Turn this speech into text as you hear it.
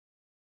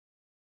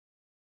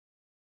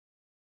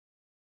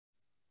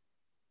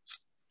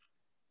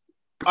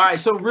All right,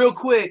 so real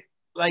quick,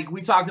 like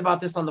we talked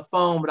about this on the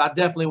phone, but I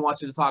definitely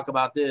want you to talk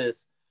about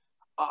this.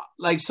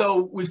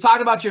 So we've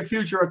talked about your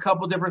future a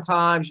couple different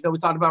times. You know, we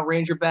talked about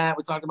Ranger Bat,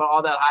 we talked about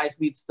all that high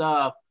speed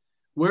stuff.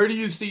 Where do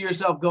you see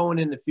yourself going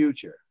in the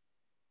future?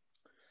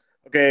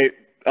 Okay,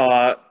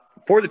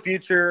 for the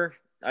future,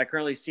 I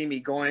currently see me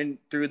going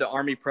through the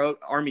Army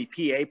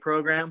PA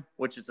program,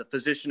 which is a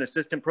physician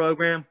assistant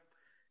program.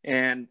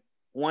 And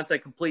once I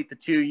complete the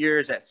 2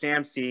 years at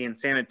SAMC in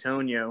San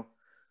Antonio,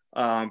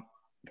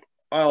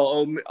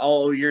 I'll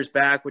owe years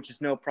back, which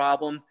is no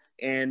problem.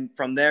 And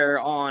from there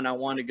on, I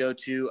want to go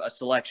to a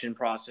selection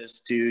process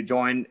to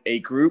join a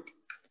group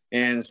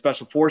in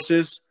special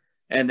forces,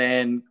 and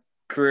then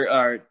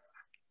progress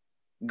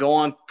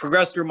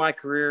through my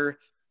career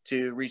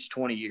to reach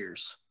 20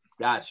 years.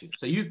 Got you.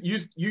 So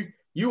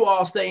you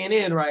all staying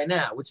in right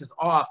now, which is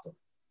awesome.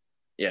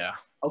 Yeah.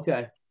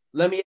 Okay.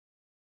 Let me